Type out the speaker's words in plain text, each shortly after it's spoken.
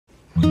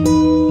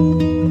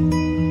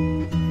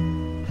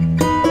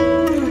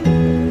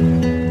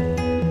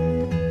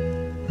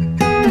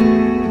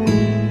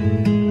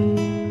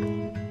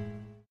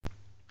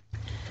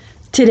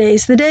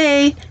Today's the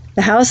day.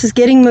 The house is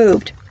getting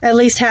moved. At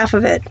least half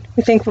of it.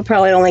 We think we'll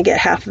probably only get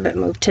half of it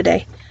moved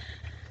today.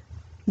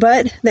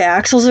 But the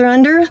axles are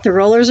under, the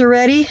rollers are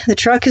ready, the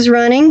truck is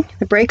running,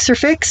 the brakes are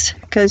fixed,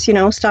 because,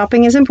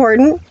 stopping is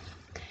important.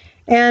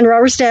 And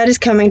Robert's dad is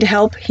coming to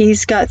help.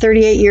 He's got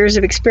 38 years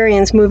of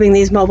experience moving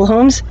these mobile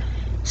homes,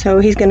 so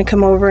he's going to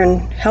come over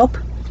and help.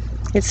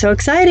 It's so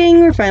exciting.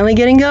 We're finally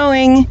getting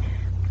going.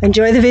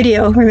 Enjoy the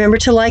video. Remember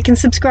to like and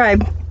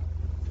subscribe.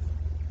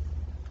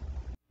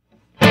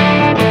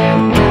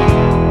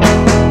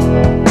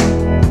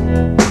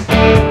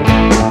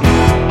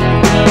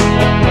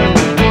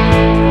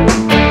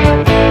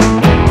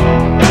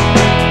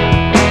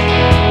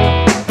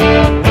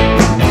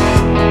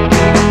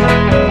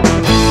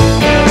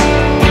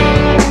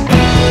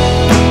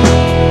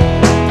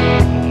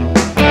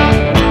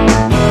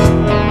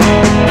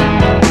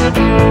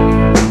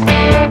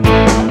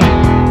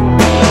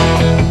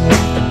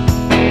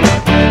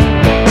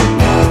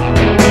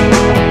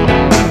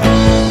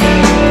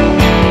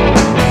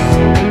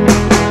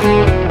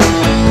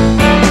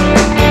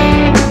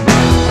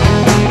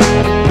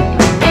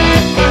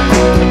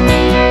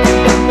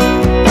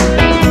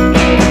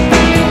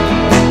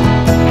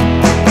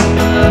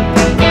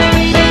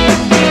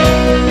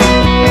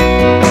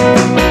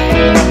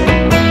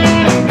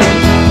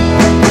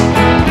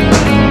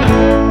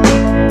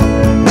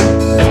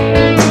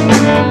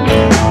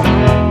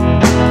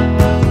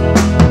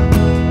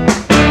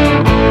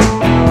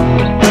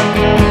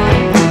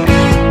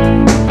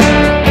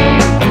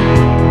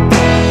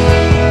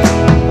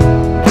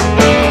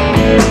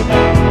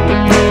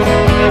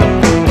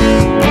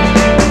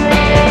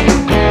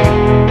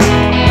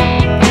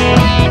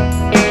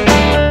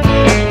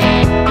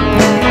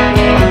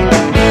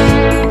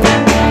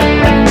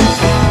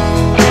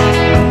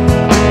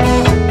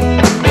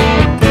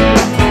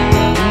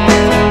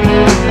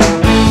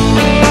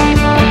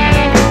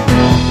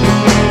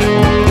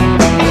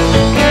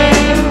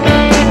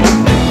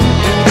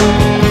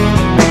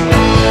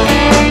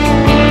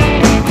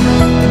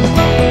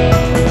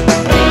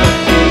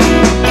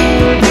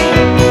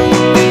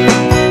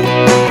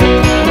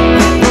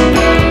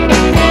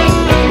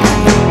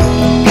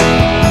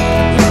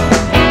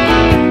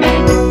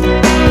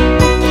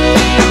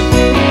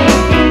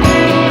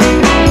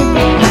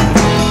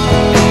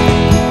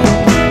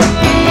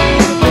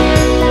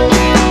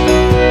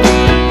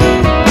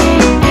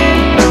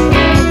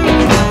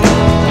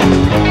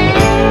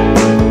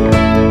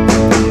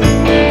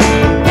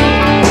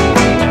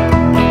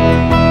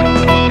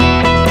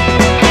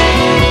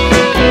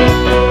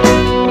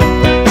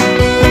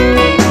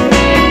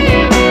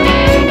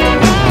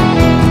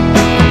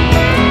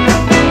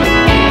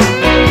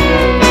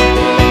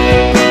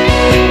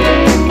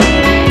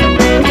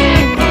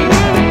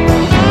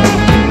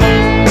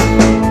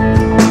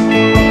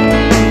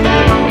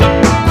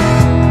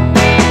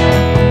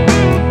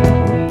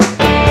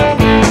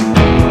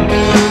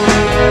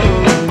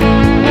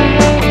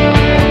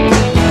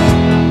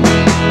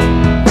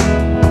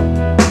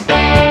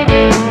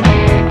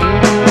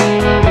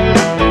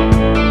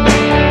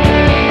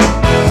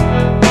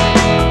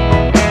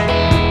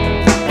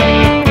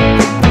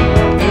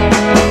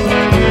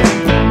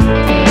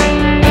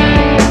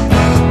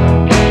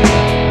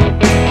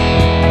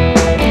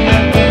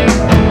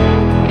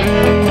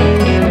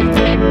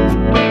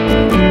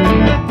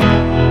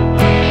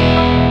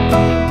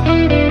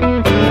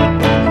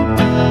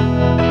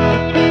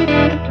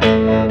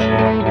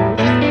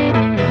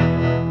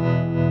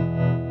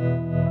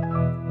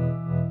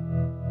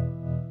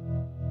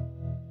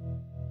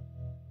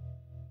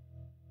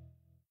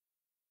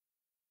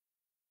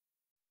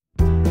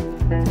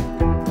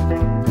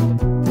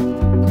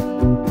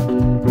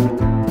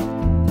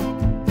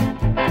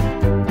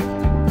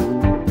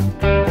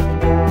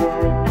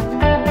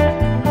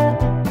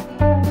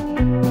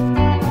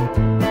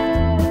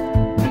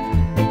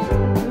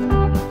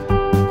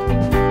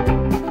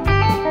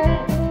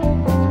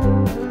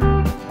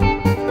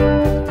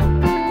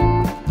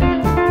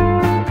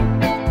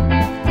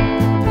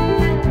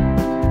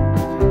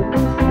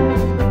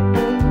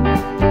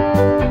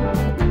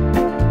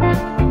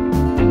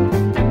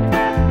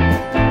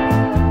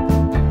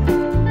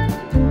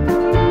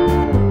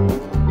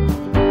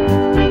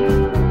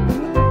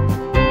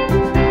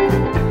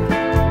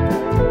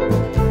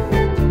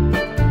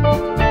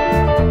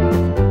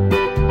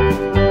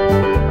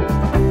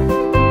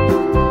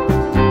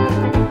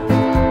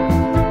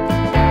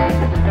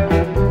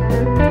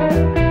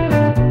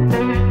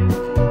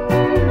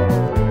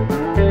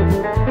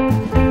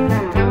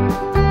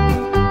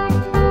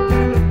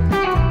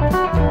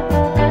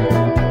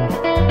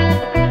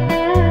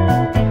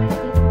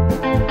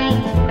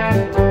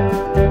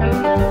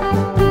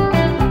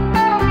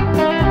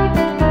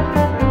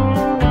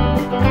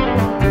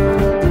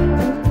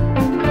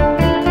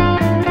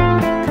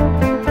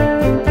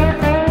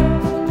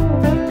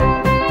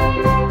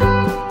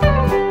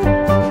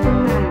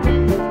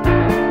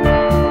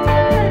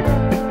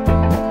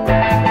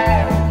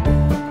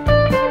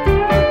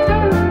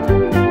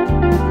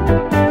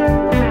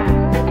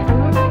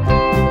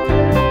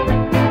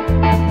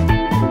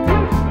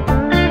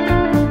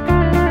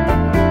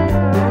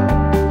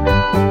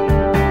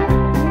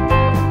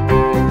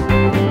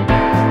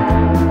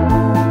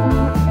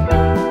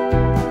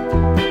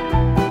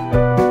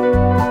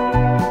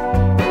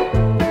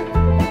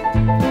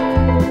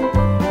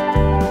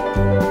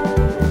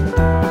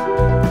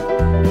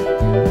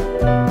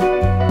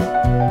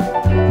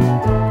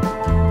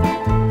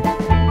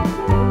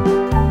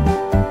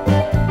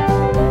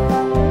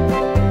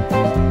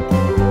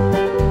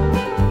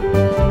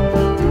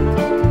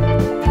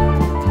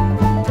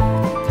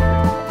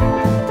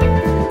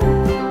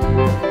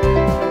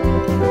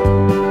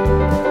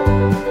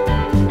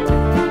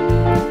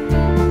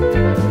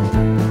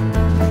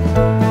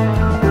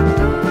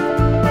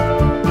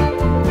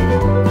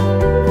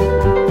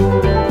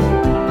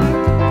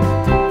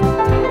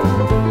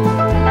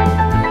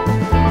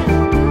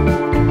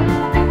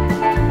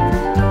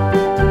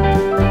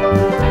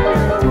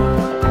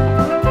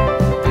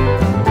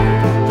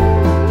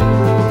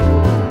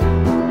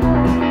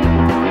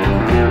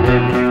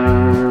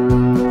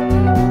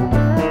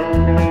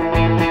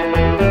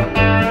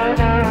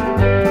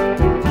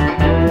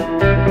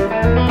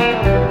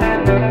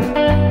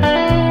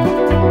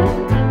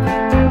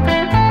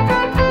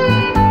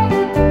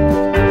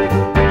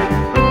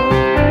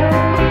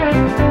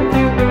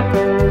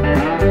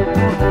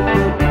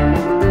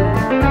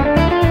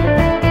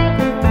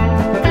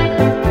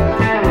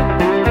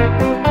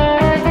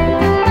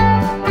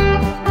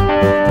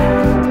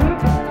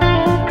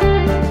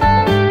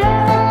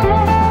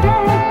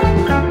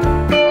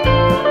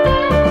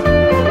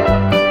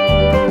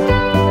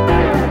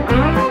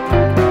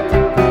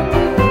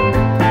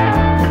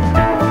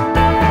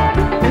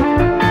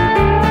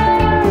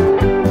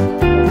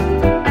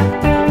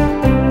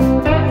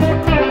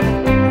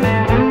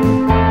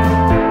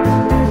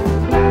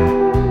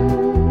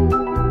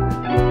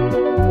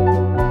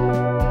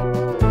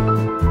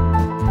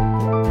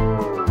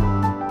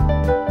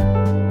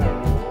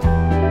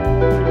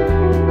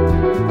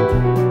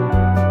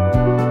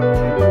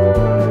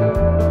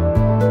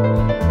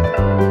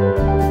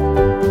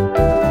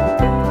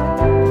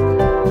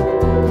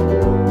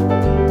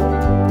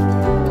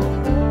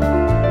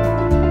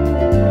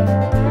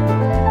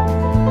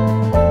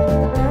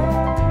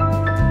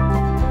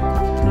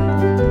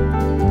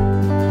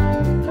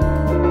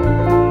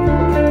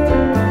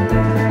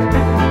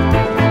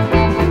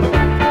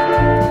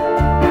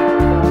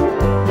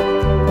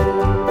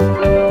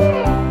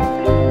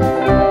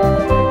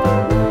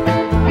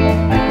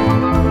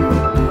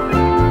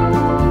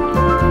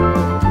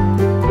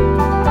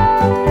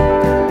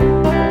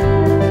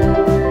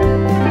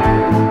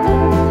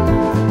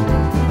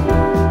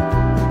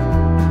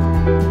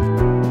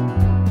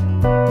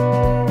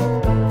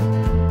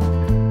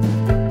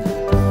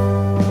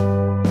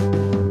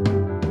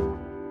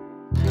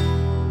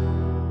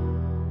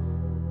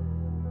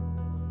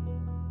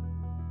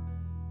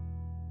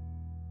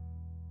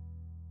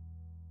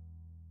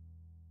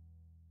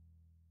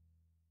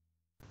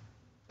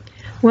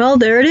 Well,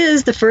 there it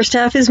is. The first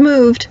half is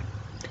moved.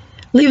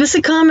 Leave us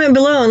a comment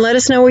below and let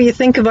us know what you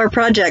think of our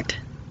project.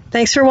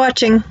 Thanks for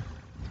watching.